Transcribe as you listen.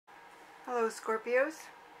Hello Scorpios.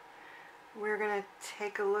 We're going to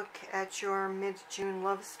take a look at your mid-June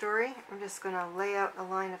love story. I'm just going to lay out a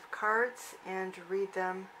line of cards and read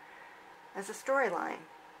them as a storyline.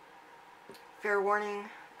 Fair warning,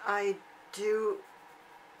 I do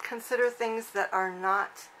consider things that are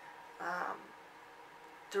not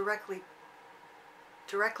directly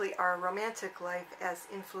our romantic life as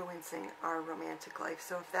influencing our romantic life.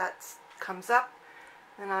 So if that comes up,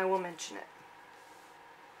 then I will mention it.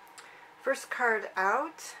 First card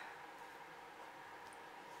out,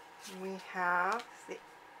 we have the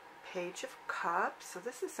Page of Cups. So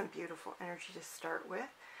this is some beautiful energy to start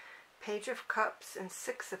with. Page of Cups and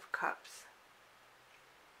Six of Cups.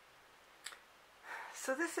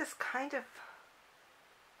 So this is kind of,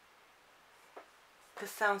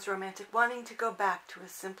 this sounds romantic, wanting to go back to a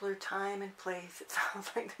simpler time and place. It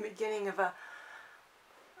sounds like the beginning of a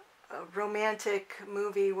romantic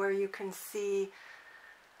movie where you can see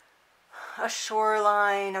a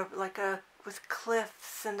shoreline, with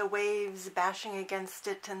cliffs and the waves bashing against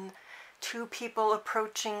it, and two people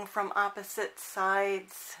approaching from opposite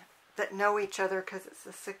sides that know each other because it's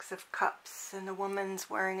the Six of Cups, and the woman's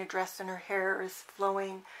wearing a dress and her hair is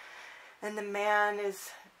flowing, and the man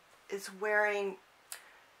is wearing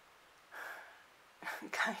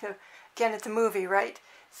kind of, again, it's a movie, right?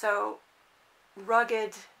 So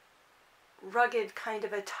rugged kind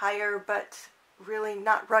of attire, but really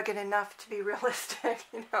not rugged enough to be realistic,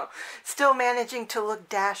 you know, still managing to look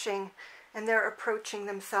dashing, and they're approaching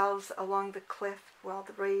themselves along the cliff while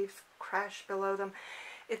the waves crash below them.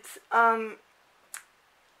 It's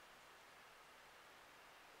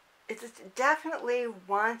definitely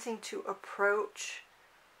wanting to approach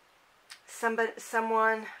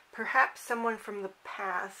someone, perhaps someone from the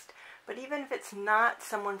past, but even if it's not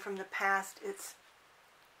someone from the past, it's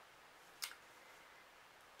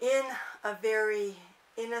in a very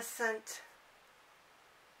innocent,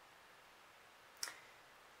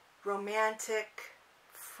 romantic,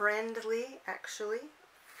 friendly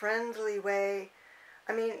way.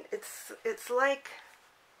 I mean, it's like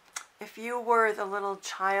if you were the little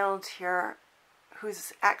child here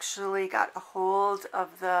who's actually got a hold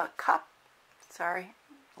of the cup. Sorry,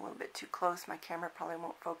 a little bit too close. My camera probably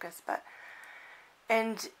won't focus, but,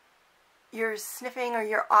 and you're sniffing or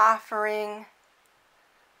you're offering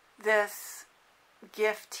this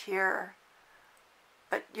gift here,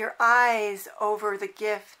 but your eyes over the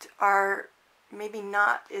gift are maybe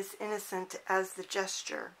not as innocent as the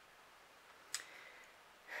gesture.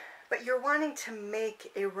 But you're wanting to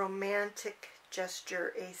make a romantic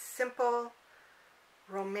gesture, a simple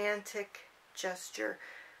romantic gesture.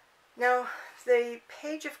 Now, the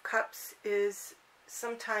Page of Cups is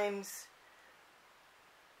sometimes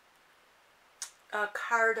a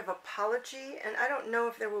card of apology, and I don't know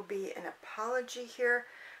if there will be an apology here,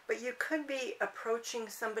 but you could be approaching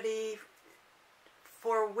somebody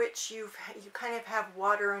for which you kind of have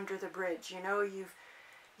water under the bridge. You know,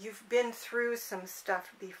 you've been through some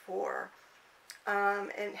stuff before,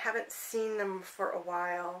 and haven't seen them for a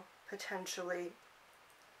while, potentially,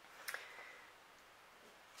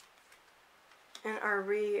 and are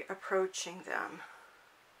reapproaching them.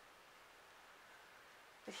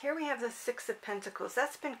 But here we have the Six of Pentacles.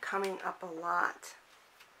 That's been coming up a lot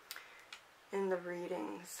in the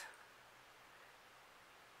readings.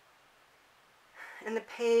 And the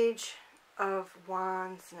Page of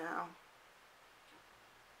Wands now.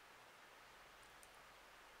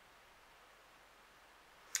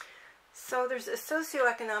 So there's a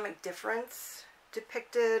socioeconomic difference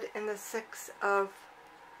depicted in the Six of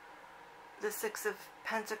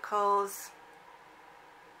Pentacles.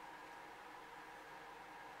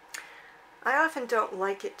 I often don't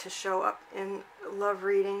like it to show up in love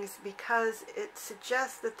readings because it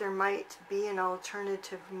suggests that there might be an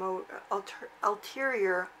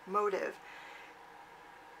ulterior motive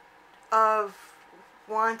of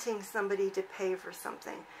wanting somebody to pay for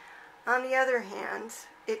something. On the other hand,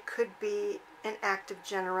 it could be an act of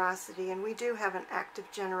generosity, and we do have an act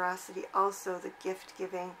of generosity also, the gift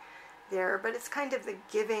giving there, but it's kind of the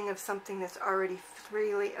giving of something that's already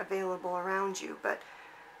freely available around you. But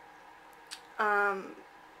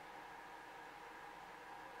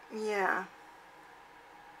yeah,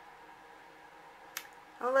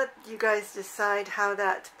 I'll let you guys decide how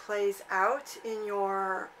that plays out in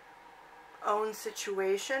your own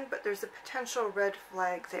situation, but there's a potential red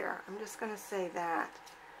flag there. I'm just going to say that.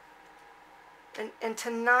 And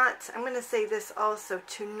to not, I'm going to say this also,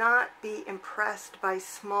 to not be impressed by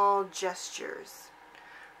small gestures.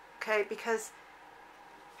 Okay, because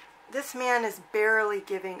this man is barely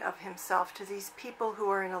giving of himself to these people who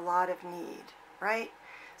are in a lot of need, right?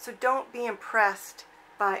 So don't be impressed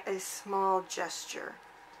by a small gesture.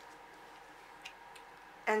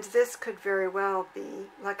 And this could very well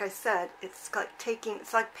be, like I said, it's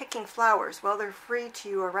like picking flowers. Well, they're free to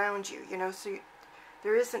you around you, you know, so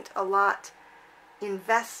there isn't a lot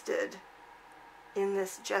invested in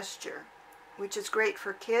this gesture, which is great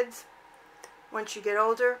for kids. Once you get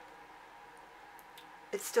older,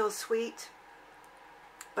 it's still sweet,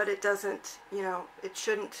 but it doesn't, you know, it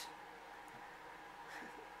shouldn't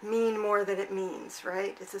mean more than it means,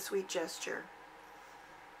 right? It's a sweet gesture.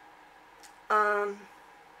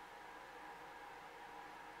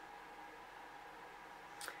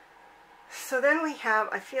 So then we have,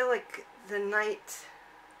 I feel like the Knight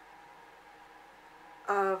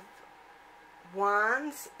of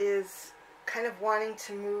Wands is kind of wanting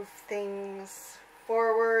to move things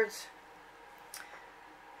forward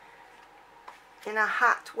in a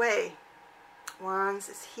hot way. Wands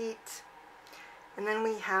is heat. And then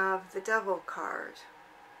we have the Devil card.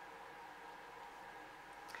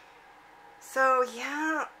 So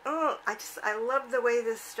yeah, I love the way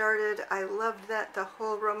this started. I loved that the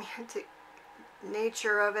whole romantic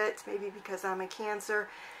nature of it, maybe because I'm a Cancer,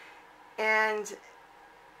 and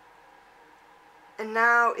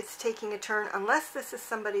now it's taking a turn, unless this is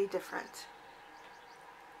somebody different.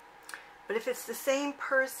 But if it's the same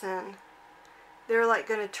person, they're like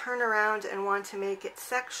going to turn around and want to make it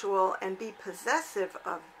sexual and be possessive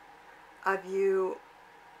of you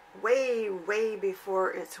way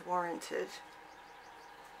before it's warranted.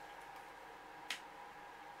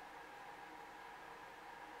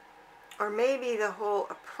 Or maybe the whole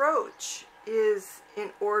approach is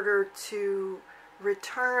in order to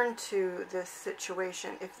return to this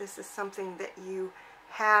situation, if this is something that you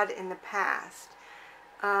had in the past.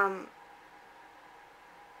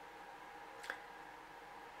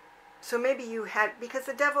 So maybe you had, because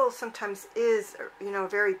the Devil sometimes is, you know,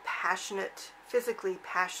 very passionate, physically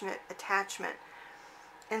passionate attachment.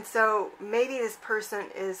 And so maybe this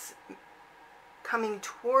person is coming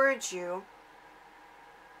towards you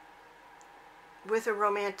with a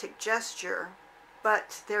romantic gesture,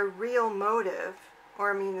 but their real motive, or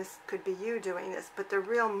I mean, this could be you doing this, but the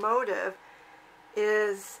real motive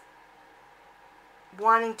is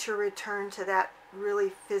wanting to return to that really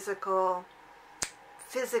physically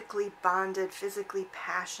bonded, physically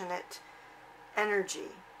passionate energy.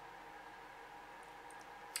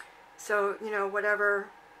 So, you know, whatever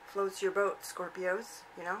floats your boat, Scorpios,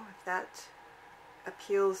 you know, if that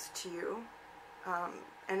appeals to you.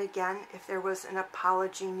 And again, if there was an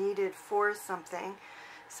apology needed for something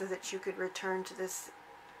so that you could return to this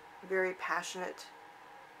very passionate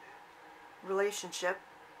relationship,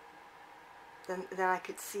 then I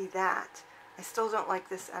could see that. I still don't like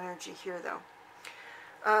this energy here, though.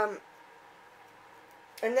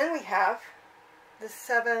 And then we have the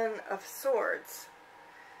Seven of Swords.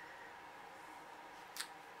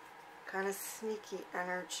 Kind of sneaky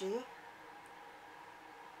energy.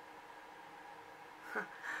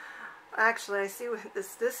 Actually, I see what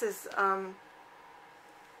this is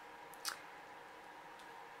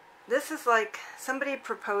like somebody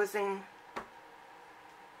proposing,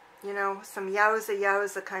 you know, some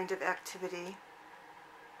yowza kind of activity.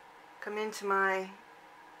 Come into my,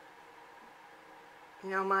 you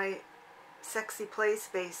know, my sexy play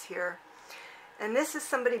space here. And this is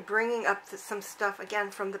somebody bringing up some stuff,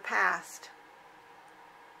 again, from the past.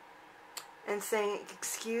 And saying,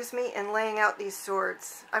 excuse me, and laying out these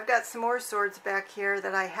swords. I've got some more swords back here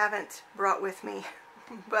that I haven't brought with me.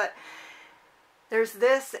 But there's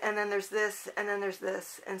this, and then there's this, and then there's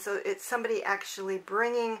this. And so it's somebody actually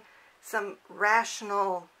bringing some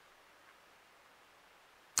rational,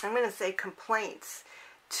 I'm going to say complaints,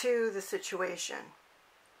 to the situation.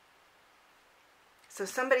 So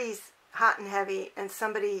somebody's hot and heavy, and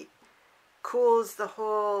somebody cools the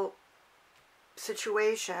whole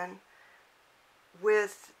situation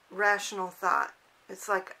with rational thought. It's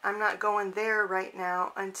like, I'm not going there right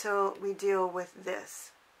now until we deal with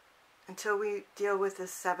this. Until we deal with the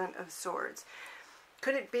Seven of Swords.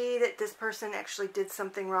 Could it be that this person actually did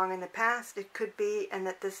something wrong in the past? It could be, and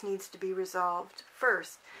that this needs to be resolved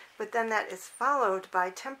first. But then that is followed by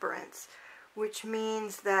Temperance, which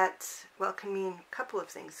means that, well, it can mean a couple of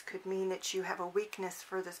things. Could mean that you have a weakness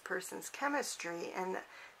for this person's chemistry, and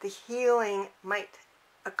the healing might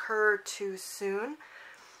occur too soon.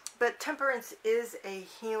 But Temperance is a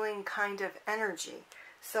healing kind of energy.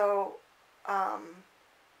 So,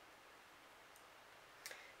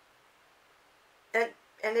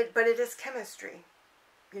 but it is chemistry.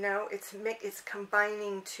 You know, it's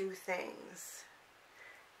combining two things.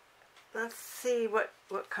 Let's see what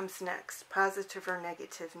comes next. Positive or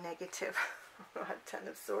negative? Negative. Ten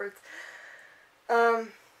of Swords.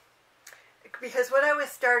 Because what I was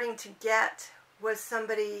starting to get was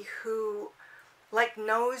somebody who like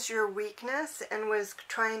knows your weakness and was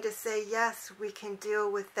trying to say, yes, we can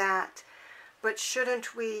deal with that, but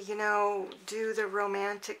shouldn't we, you know, do the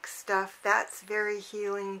romantic stuff? That's very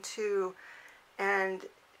healing too. And,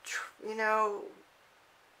 you know,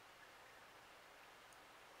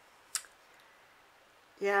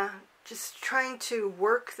 yeah, just trying to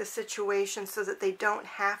work the situation so that they don't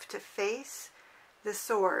have to face the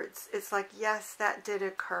swords. It's like, yes, that did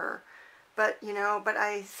occur, but, you know, but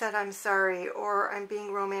I said I'm sorry, or I'm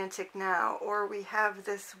being romantic now, or we have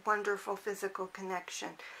this wonderful physical connection.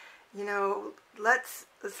 You know, it's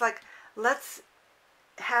like, let's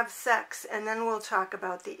have sex and then we'll talk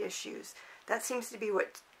about the issues. That seems to be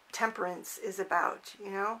what temperance is about,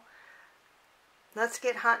 you know. Let's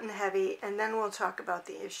get hot and heavy and then we'll talk about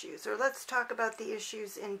the issues. Or let's talk about the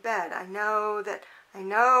issues in bed. I know that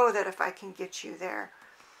if I can get you there,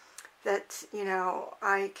 that, you know,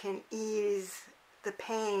 I can ease the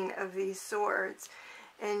pain of these swords.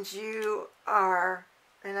 And you are,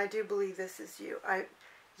 and I do believe this is you,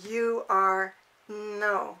 you are,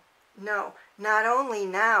 no, not only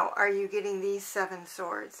now are you getting these 7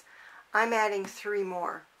 swords, I'm adding 3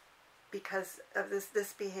 more because of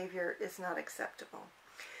this behavior is not acceptable.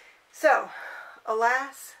 So,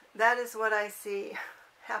 alas, that is what I see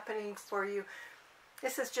happening for you.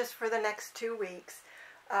 This is just for the next 2 weeks.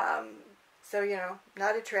 So, you know,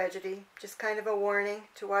 not a tragedy, just kind of a warning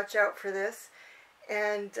to watch out for this.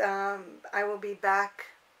 And I will be back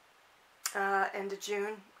end of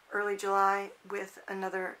June, early July with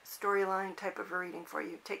another storyline type of a reading for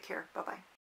you. Take care. Bye-bye.